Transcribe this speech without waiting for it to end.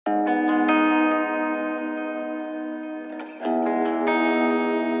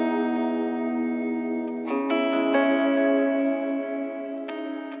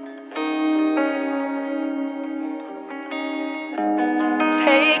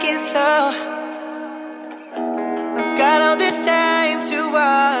go. I've got all the time to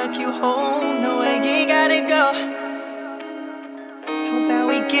walk you home. No, I ain't gotta go. How about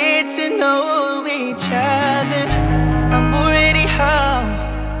we get to know each other? I'm already home,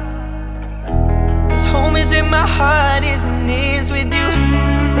 'cause home is where my heart is and is with you.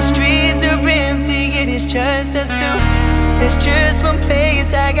 The streets are empty, it is just us two. There's just one place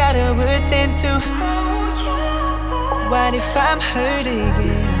I gotta attend to. What if I'm hurt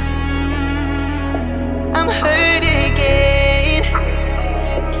again? I'm hurt again.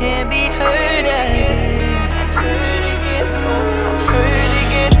 Can't be hurt again. I'm hurt again. Oh, I'm hurt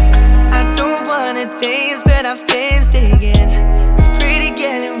again. I don't wanna dance, but I've danced again. This pretty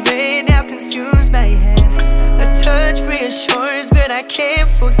girl in red now consumes my head. A touch reassures, but I can't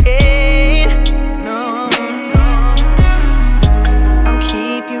forget. No, I'll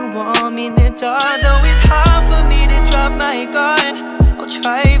keep you warm in the dark, though it's hard for me to drop my guard. I'll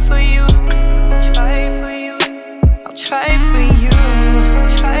try for you. I'll try for you. I'll try for you. I'll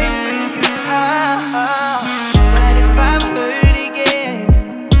try for you. What if I'm hurt again?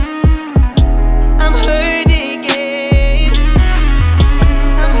 I'm hurt again.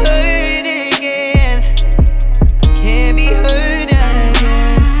 I'm hurt again. Can't be hurt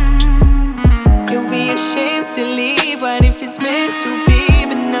again. You'll be ashamed to leave. What if it's meant to be?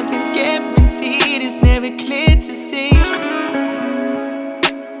 But nothing's guaranteed. It's never clear to see.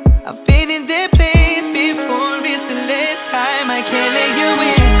 I've been in that place before. It's the last time. I can't let you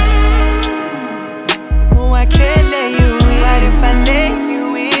in. Oh, I can't let you in. What if I let you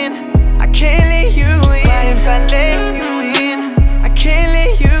in? I can't let you in. What if I let you in? I can't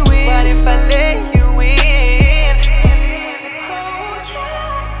let you in. What if I let you in? Oh,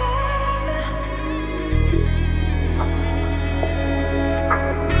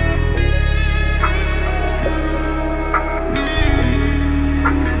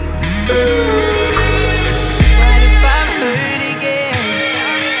 yeah.